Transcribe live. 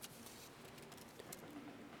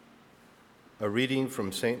A reading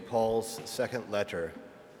from St. Paul's second letter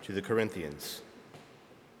to the Corinthians,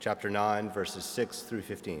 chapter 9, verses 6 through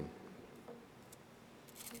 15.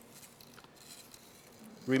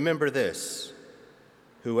 Remember this: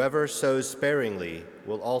 whoever sows sparingly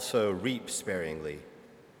will also reap sparingly,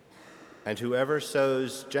 and whoever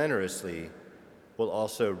sows generously will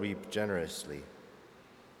also reap generously.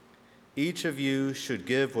 Each of you should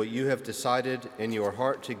give what you have decided in your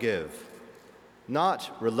heart to give,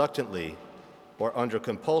 not reluctantly or under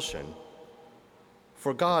compulsion,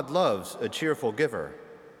 for God loves a cheerful giver.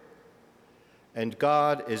 And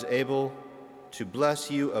God is able to bless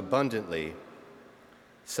you abundantly,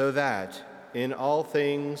 so that in all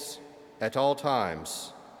things, at all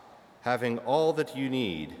times, having all that you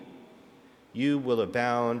need, you will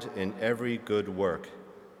abound in every good work.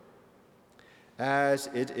 As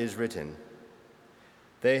it is written,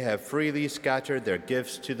 they have freely scattered their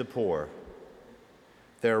gifts to the poor.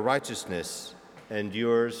 Their righteousness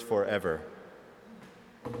endures forever.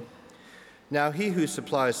 Now he who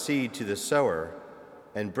supplies seed to the sower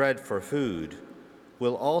and bread for food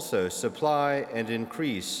will also supply and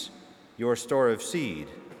increase your store of seed,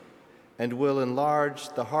 and will enlarge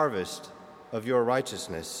the harvest of your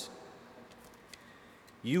righteousness.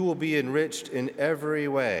 You will be enriched in every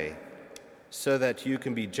way, so that you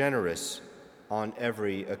can be generous on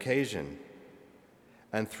every occasion.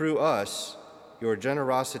 And through us, your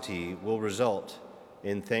generosity will result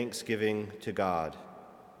in thanksgiving to God.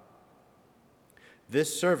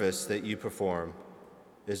 This service that you perform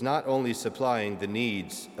is not only supplying the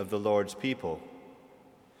needs of the Lord's people,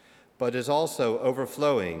 but is also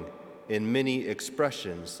overflowing in many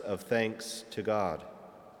expressions of thanks to God.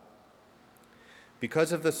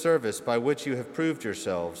 Because of the service by which you have proved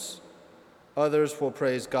yourselves, others will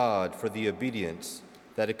praise God for the obedience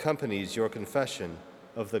that accompanies your confession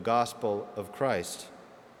of the gospel of Christ,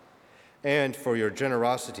 and for your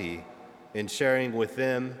generosity in sharing with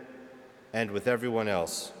them and with everyone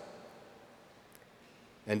else.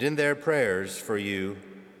 And in their prayers for you,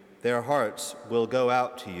 their hearts will go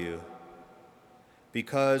out to you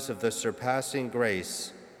because of the surpassing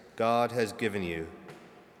grace God has given you.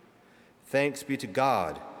 Thanks be to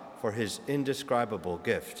God for his indescribable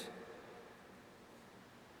gift.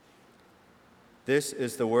 This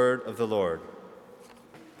is the word of the Lord.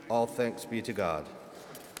 All thanks be to God.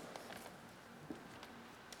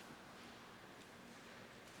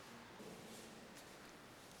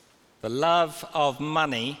 The love of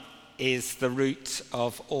money is the root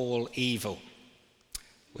of all evil.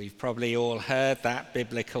 We've probably all heard that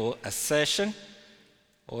biblical assertion,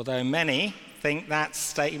 although many think that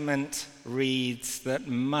statement reads that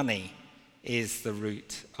money is the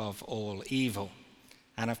root of all evil.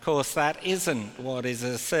 And of course, that isn't what is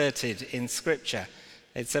asserted in Scripture.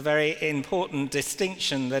 It's a very important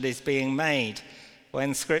distinction that is being made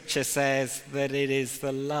when Scripture says that it is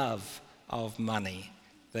the love of money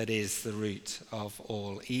that is the root of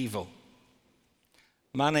all evil.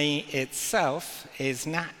 Money itself is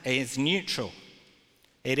neutral.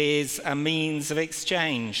 It is a means of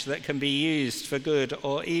exchange that can be used for good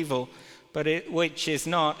or evil, but which is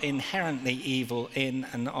not inherently evil in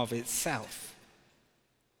and of itself.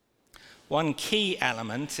 One key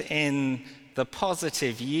element in the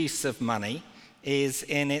positive use of money is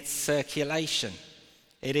in its circulation.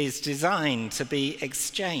 It is designed to be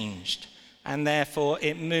exchanged, and therefore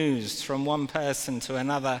it moves from one person to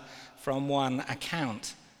another, from one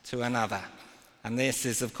account to another. And this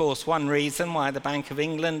is, of course, one reason why the Bank of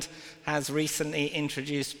England has recently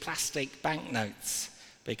introduced plastic banknotes,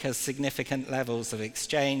 because significant levels of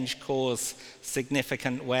exchange cause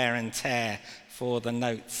significant wear and tear for the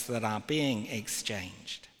notes that are being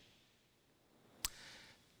exchanged.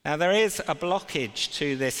 Now, there is a blockage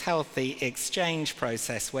to this healthy exchange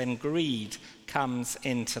process when greed comes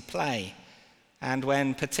into play, and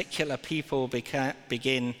when particular people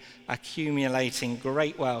begin accumulating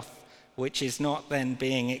great wealth, which is not then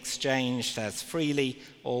being exchanged as freely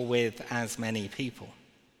or with as many people.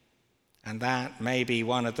 And that may be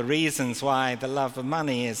one of the reasons why the love of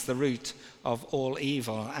money is the root of all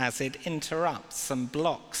evil, as it interrupts and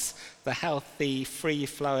blocks the healthy,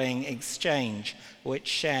 free-flowing exchange which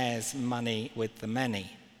shares money with the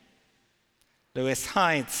many. Lewis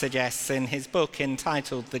Hyde suggests in his book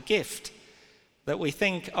entitled The Gift that we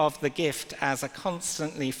think of the gift as a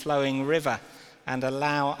constantly flowing river and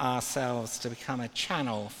allow ourselves to become a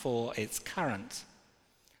channel for its current.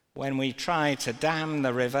 When we try to dam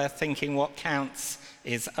the river, thinking what counts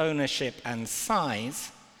is ownership and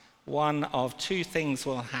size, one of two things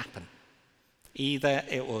will happen. Either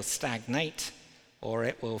it will stagnate, or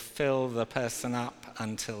it will fill the person up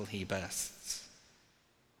until he bursts.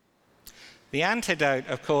 The antidote,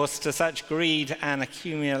 of course, to such greed and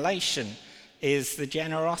accumulation is the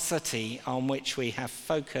generosity on which we have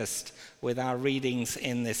focused with our readings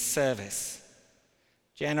in this service.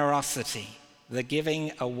 Generosity, the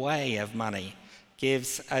giving away of money,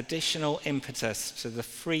 gives additional impetus to the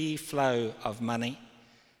free flow of money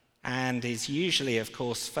and is usually, of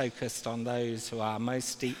course, focused on those who are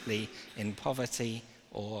most deeply in poverty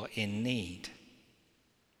or in need.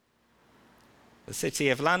 The City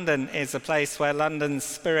of London is a place where London's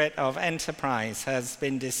spirit of enterprise has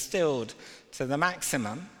been distilled to the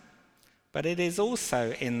maximum, but it is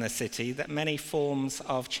also in the city that many forms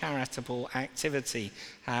of charitable activity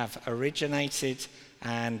have originated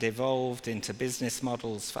and evolved into business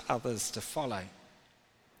models for others to follow.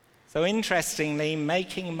 So interestingly,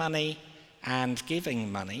 making money and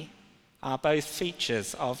giving money are both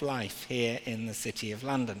features of life here in the City of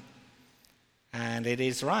London. And it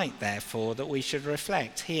is right, therefore, that we should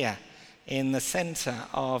reflect here in the centre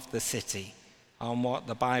of the city on what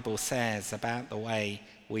the Bible says about the way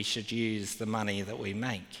we should use the money that we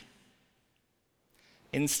make.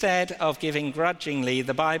 Instead of giving grudgingly,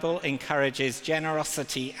 the Bible encourages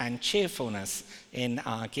generosity and cheerfulness in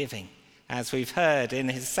our giving. As we've heard in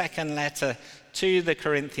his second letter to the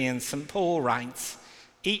Corinthians, St. Paul writes,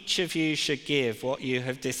 "Each of you should give what you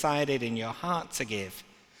have decided in your heart to give,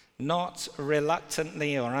 not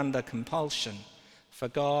reluctantly or under compulsion, for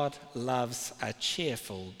God loves a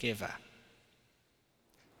cheerful giver."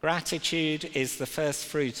 Gratitude is the first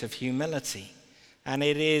fruit of humility, and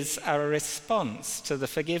it is a response to the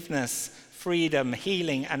forgiveness, freedom,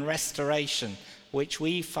 healing, and restoration which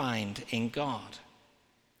we find in God.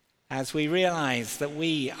 As we realize that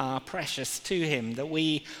we are precious to him, that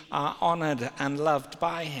we are honored and loved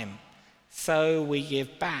by him, so we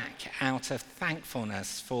give back out of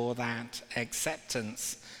thankfulness for that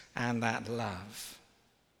acceptance and that love.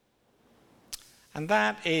 And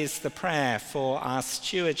that is the prayer for our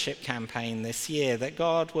stewardship campaign this year, that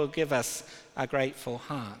God will give us a grateful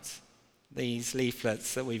heart. These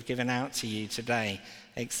leaflets that we've given out to you today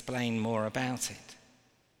explain more about it.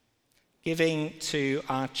 Giving to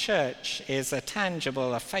our church is a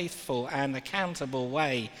tangible, a faithful, and accountable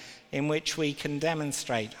way in which we can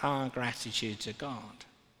demonstrate our gratitude to God.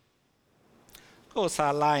 Of course,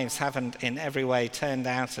 our lives haven't in every way turned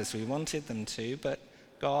out as we wanted them to, but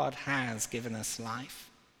God has given us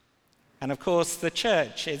life. And of course, the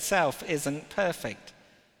church itself isn't perfect,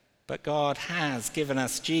 but God has given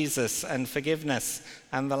us Jesus and forgiveness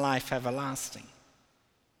and the life everlasting.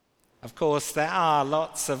 Of course, there are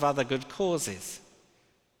lots of other good causes,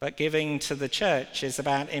 but giving to the church is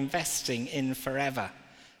about investing in forever,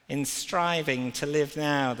 in striving to live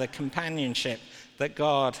now the companionship that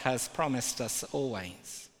God has promised us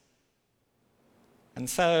always. And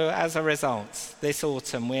so, as a result, this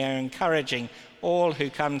autumn we are encouraging all who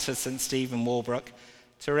come to St. Stephen Walbrook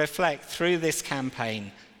to reflect through this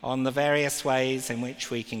campaign on the various ways in which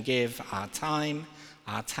we can give our time,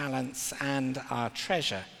 our talents, and our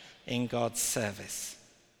treasure in God's service.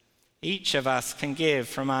 Each of us can give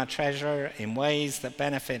from our treasure in ways that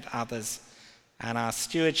benefit others, and our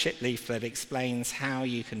stewardship leaflet explains how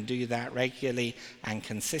you can do that regularly and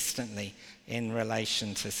consistently in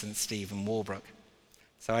relation to St. Stephen Walbrook.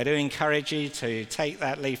 So I do encourage you to take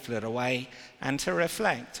that leaflet away and to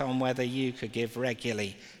reflect on whether you could give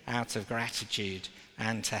regularly out of gratitude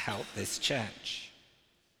and to help this church.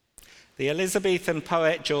 The Elizabethan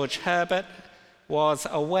poet George Herbert was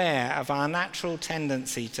aware of our natural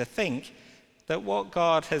tendency to think that what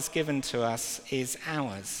God has given to us is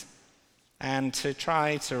ours, and to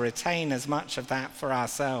try to retain as much of that for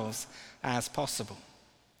ourselves as possible.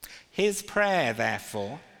 His prayer,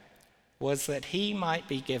 therefore, was that he might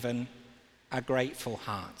be given a grateful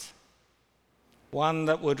heart, one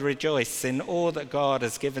that would rejoice in all that God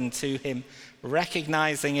has given to him,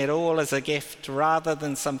 recognizing it all as a gift rather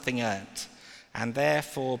than something earned, and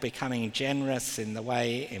therefore becoming generous in the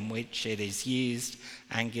way in which it is used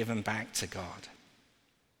and given back to God.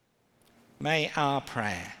 May our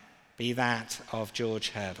prayer be that of George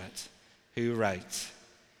Herbert, who wrote,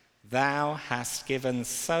 "Thou hast given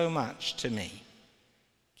so much to me.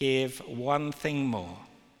 Give one thing more,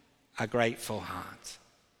 a grateful heart.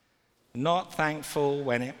 Not thankful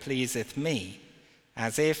when it pleaseth me,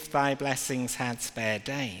 as if thy blessings had spare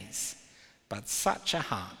days, but such a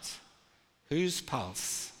heart, whose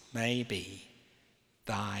pulse may be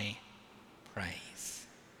thy praise."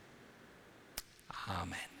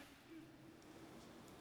 Amen.